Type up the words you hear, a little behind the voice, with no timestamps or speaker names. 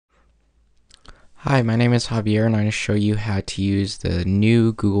Hi, my name is Javier and I'm going to show you how to use the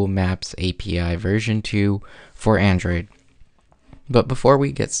new Google Maps API version 2 for Android. But before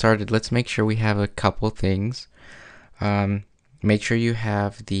we get started, let's make sure we have a couple things. Make sure you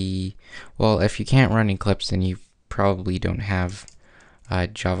have if you can't run Eclipse, then you probably don't have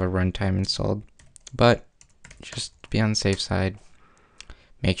Java runtime installed. But just to be on the safe side,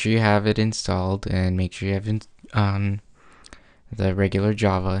 make sure you have it installed and make sure you have the regular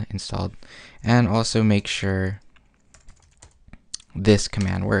Java installed, and also make sure this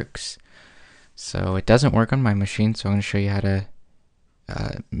command works. So it doesn't work on my machine, so I'm going to show you how to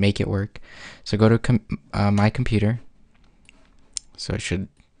make it work. So go to my computer, so it should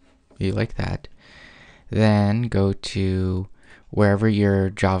be like that. Then go to wherever your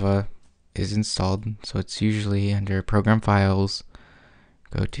Java is installed, so it's usually under program files.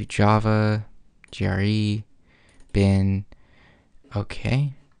 Go to Java, GRE, bin.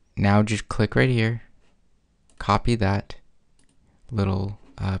 Okay, now just click right here, copy that little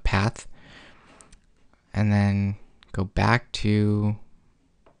path, and then go back to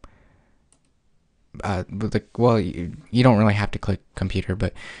you don't really have to click computer,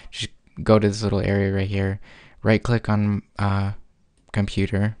 but just go to this little area right here, right click on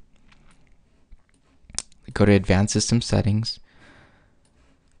computer, go to advanced system settings,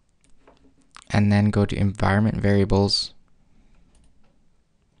 and then go to environment variables.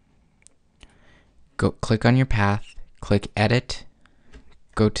 Go click on your path, click edit,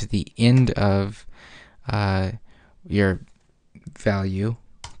 go to the end of your value,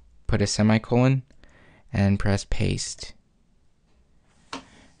 put a semicolon, and press paste.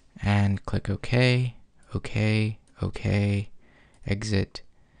 And click OK, OK, OK, exit,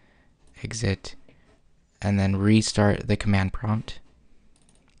 exit, and then restart the command prompt.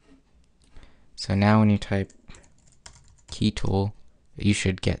 So now when you type keytool, you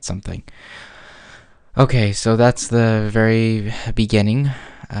should get something. Okay, so that's the very beginning.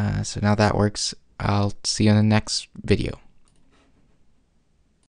 So now that works. I'll see you in the next video.